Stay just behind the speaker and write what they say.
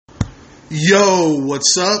Yo,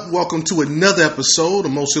 what's up? Welcome to another episode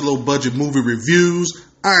of Mostly Low Budget Movie Reviews.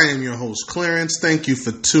 I am your host, Clarence. Thank you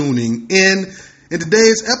for tuning in. In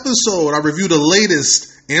today's episode, I review the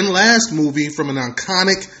latest and last movie from an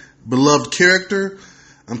iconic, beloved character.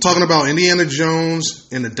 I'm talking about Indiana Jones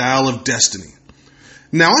and the Dial of Destiny.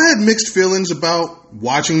 Now, I had mixed feelings about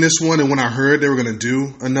watching this one and when I heard they were going to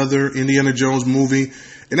do another Indiana Jones movie.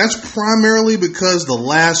 And that's primarily because the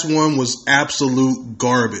last one was absolute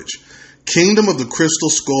garbage. Kingdom of the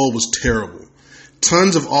Crystal Skull was terrible.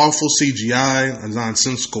 Tons of awful CGI, a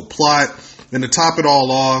nonsensical plot, and to top it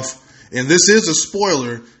all off, and this is a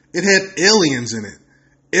spoiler, it had aliens in it.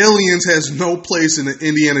 Aliens has no place in the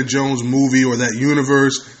Indiana Jones movie or that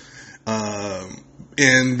universe,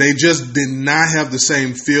 and they just did not have the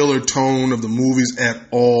same feel or tone of the movies at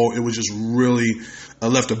all. It was just really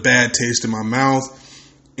left a bad taste in my mouth,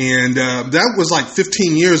 and that was like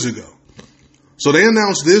 15 years ago. So they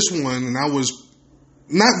announced this one, and I was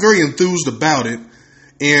not very enthused about it.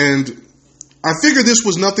 And I figured this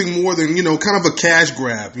was nothing more than, kind of a cash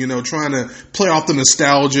grab, trying to play off the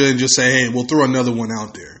nostalgia and just say, hey, we'll throw another one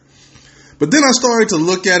out there. But then I started to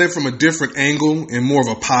look at it from a different angle and more of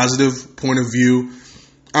a positive point of view.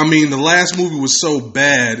 I mean, the last movie was so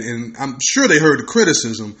bad, and I'm sure they heard the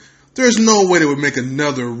criticism. There's no way they would make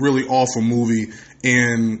another really awful movie,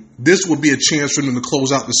 and this would be a chance for them to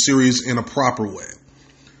close out the series in a proper way.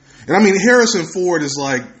 And I mean, Harrison Ford is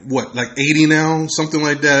like 80 now? Something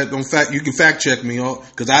like that. You can fact check me,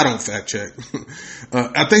 because I don't fact check.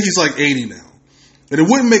 I think he's like 80 now. And it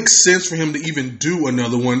wouldn't make sense for him to even do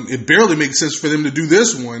another one. It barely makes sense for them to do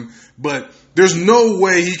this one, but there's no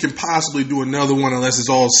way he can possibly do another one unless it's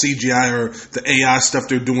all CGI or the AI stuff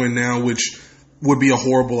they're doing now, which would be a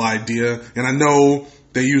horrible idea. And I know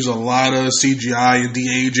they use a lot of CGI and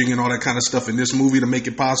de-aging and all that kind of stuff in this movie to make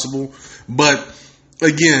it possible. But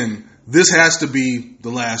again, this has to be the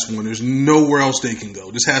last one. There's nowhere else they can go.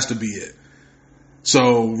 This has to be it.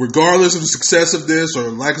 So regardless of the success of this, or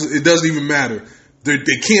it doesn't even matter. They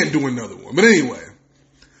can't do another one. But anyway,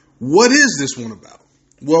 what is this one about?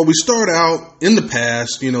 Well, we start out in the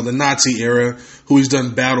past, the Nazi era, who he's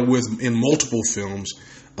done battle with in multiple films.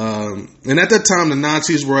 And at that time, the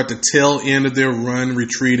Nazis were at the tail end of their run,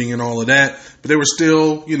 retreating and all of that. But they were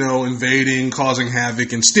still, invading, causing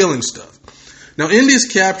havoc, and stealing stuff. Now, Indy's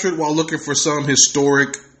captured while looking for some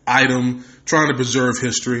historic item, trying to preserve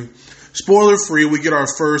history. Spoiler free, we get our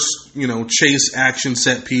first, chase action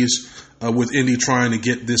set piece with Indy trying to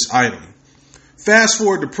get this item. Fast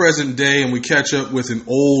forward to present day, and we catch up with an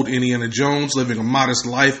old Indiana Jones living a modest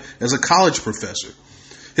life as a college professor.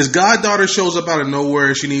 His goddaughter shows up out of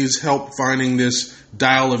nowhere. She needs help finding this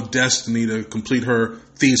Dail of Destiny to complete her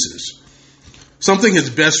thesis. Something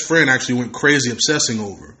his best friend actually went crazy obsessing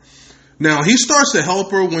over. Now, he starts to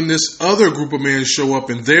help her when this other group of men show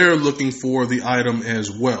up, and they're looking for the item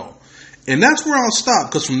as well. And that's where I'll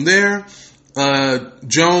stop, because from there,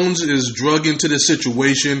 Jones is drugged into this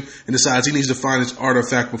situation and decides he needs to find this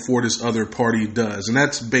artifact before this other party does. And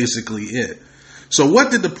that's basically it. So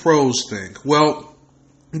what did the pros think? Well,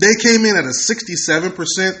 they came in at a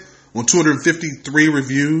 67% on 253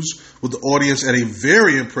 reviews, with the audience at a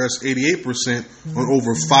very impressed 88% on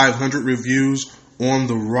over 500 reviews on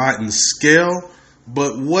the Rotten scale.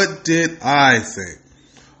 But what did I think?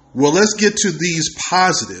 Well, let's get to these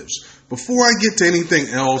positives. Before I get to anything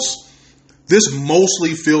else, this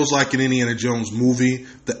mostly feels like an Indiana Jones movie.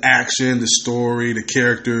 The action, the story, the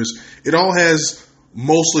characters, it all has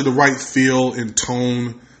mostly the right feel and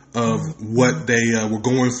tone of what they were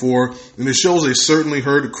going for. And it shows they certainly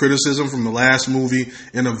heard the criticism from the last movie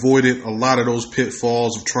and avoided a lot of those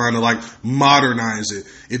pitfalls of trying to modernize it.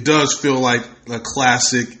 It does feel like a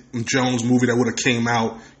classic Jones movie that would have came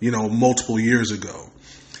out, multiple years ago.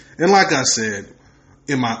 And like I said,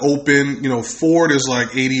 in my open, Ford is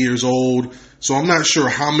like 80 years old, so I'm not sure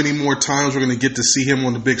how many more times we're going to get to see him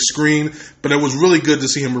on the big screen, but it was really good to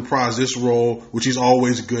see him reprise this role, which he's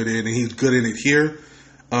always good in, and he's good in it here.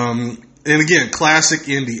 And again, classic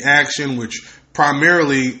Indy action, which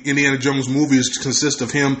primarily Indiana Jones movies consist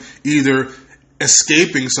of him either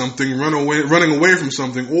escaping something, running away from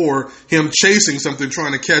something, or him chasing something,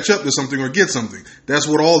 trying to catch up to something or get something. That's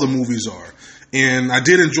what all the movies are. And I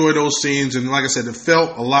did enjoy those scenes, and like I said, it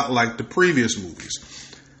felt a lot like the previous movies.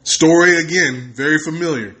 Story, again, very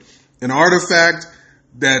familiar. An artifact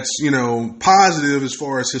that's, positive as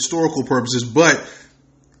far as historical purposes, but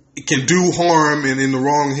it can do harm, and in the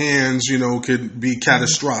wrong hands, could be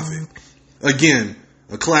catastrophic. Again,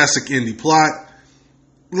 a classic indie plot,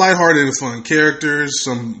 lighthearted and fun characters,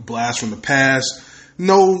 some blasts from the past.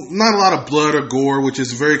 No, not a lot of blood or gore, which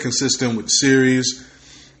is very consistent with the series.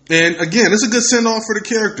 And again, it's a good send-off for the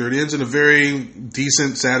character. It ends in a very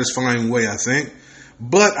decent, satisfying way, I think.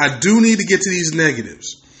 But I do need to get to these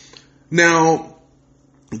negatives. Now,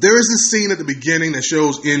 there is this scene at the beginning that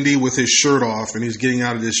shows Indy with his shirt off and he's getting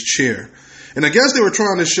out of this chair. And I guess they were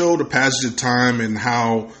trying to show the passage of time and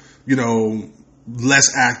how,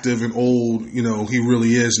 less active and old, he really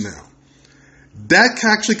is now. That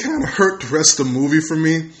actually kind of hurt the rest of the movie for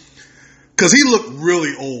me because he looked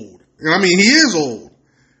really old. And I mean, he is old,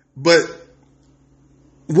 but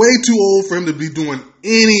way too old for him to be doing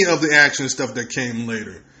any of the action stuff that came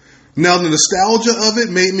later. Now, the nostalgia of it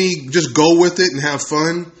made me just go with it and have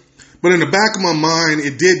fun. But in the back of my mind,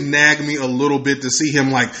 it did nag me a little bit to see him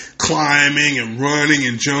like climbing and running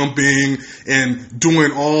and jumping and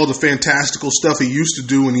doing all the fantastical stuff he used to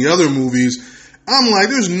do in the other movies. I'm like,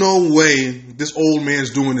 there's no way this old man's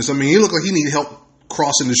doing this. I mean, he looked like he needed help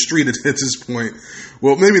crossing the street at this point.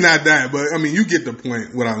 Well, maybe not that, but I mean, you get the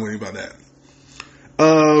point what I'm saying about that.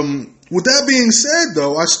 With that being said,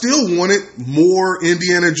 though, I still wanted more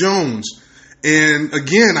Indiana Jones. And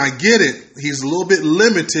again, I get it. He's a little bit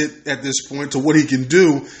limited at this point to what he can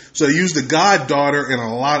do. So they used the goddaughter in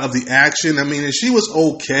a lot of the action. I mean, she was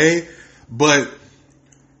okay, but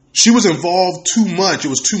she was involved too much. It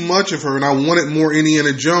was too much of her, and I wanted more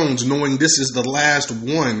Indiana Jones, knowing this is the last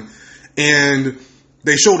one. And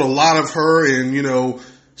they showed a lot of her, and,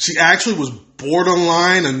 she actually was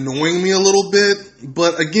borderline annoying me a little bit.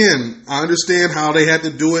 But again, I understand how they had to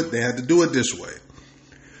do it. They had to do it this way.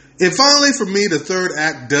 And finally, for me, the third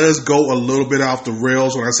act does go a little bit off the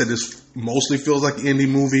rails when I said this mostly feels like an indie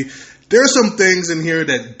movie. There are some things in here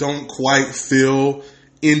that don't quite feel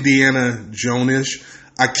Indiana Jones-ish.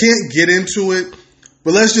 I can't get into it,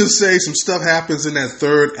 but let's just say some stuff happens in that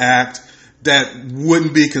third act that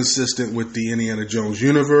wouldn't be consistent with the Indiana Jones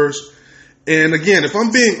universe. And again, if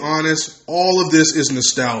I'm being honest, all of this is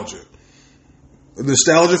nostalgia.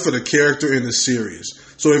 Nostalgia for the character in the series.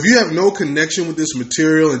 So if you have no connection with this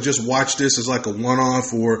material and just watch this as like a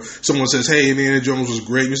one-off, or someone says, hey, Indiana Jones was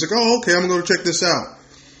great, you're like, oh, okay, I'm going to go check this out.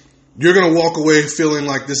 You're going to walk away feeling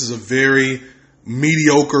like this is a very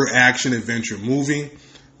mediocre action-adventure movie.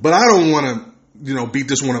 But I don't want to, beat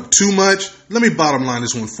this one up too much. Let me bottom line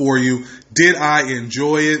this one for you. Did I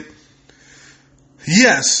enjoy it?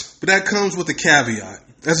 Yes, but that comes with a caveat.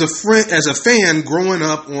 As a fan growing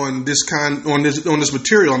up on this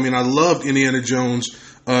material, I mean, I loved Indiana Jones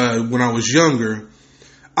when I was younger.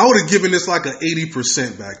 I would have given this like an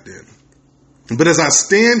 80% back then. But as I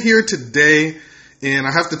stand here today, and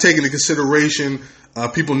I have to take into consideration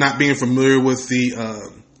people not being familiar with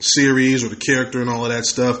the series or the character and all of that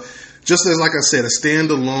stuff, just as, like I said, a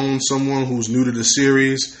standalone, someone who's new to the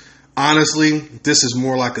series, honestly, this is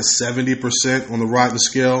more like a 70% on the rotten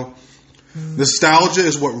scale. Nostalgia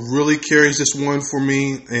is what really carries this one for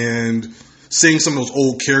me, and seeing some of those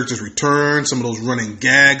old characters return, some of those running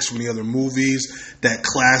gags from the other movies, that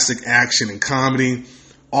classic action and comedy,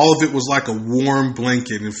 all of it was like a warm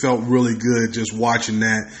blanket and felt really good just watching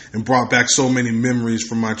that and brought back so many memories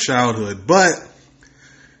from my childhood. But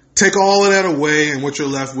take all of that away and what you're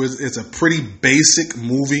left with is a pretty basic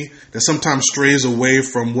movie that sometimes strays away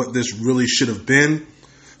from what this really should have been.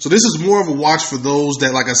 So this is more of a watch for those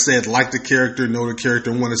that, like I said, like the character, know the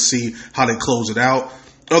character, and want to see how they close it out.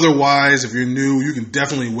 Otherwise, if you're new, you can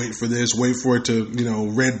definitely wait for this. Wait for it to,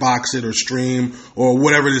 red box it or stream or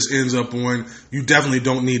whatever this ends up on. You definitely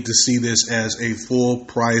don't need to see this as a full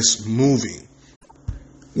price movie.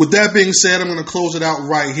 With that being said, I'm going to close it out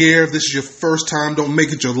right here. If this is your first time, don't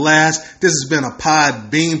make it your last. This has been a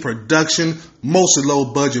Podbean production, mostly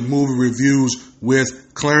low budget movie reviews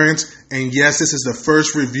with Clarence. And yes, this is the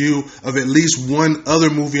first review of at least one other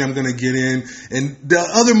movie I'm going to get in. And the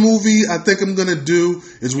other movie I think I'm going to do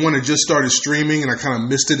is one that just started streaming and I kind of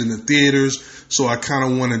missed it in the theaters. So I kind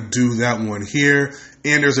of want to do that one here.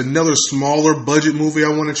 And there's another smaller budget movie I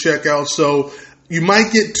want to check out. So you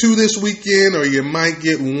might get two this weekend or you might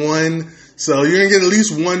get one. So you're going to get at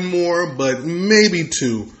least one more, but maybe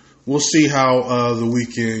two. We'll see how the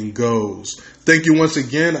weekend goes. Thank you once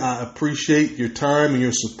again. I appreciate your time and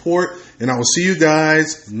your support, and I will see you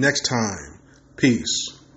guys next time. Peace.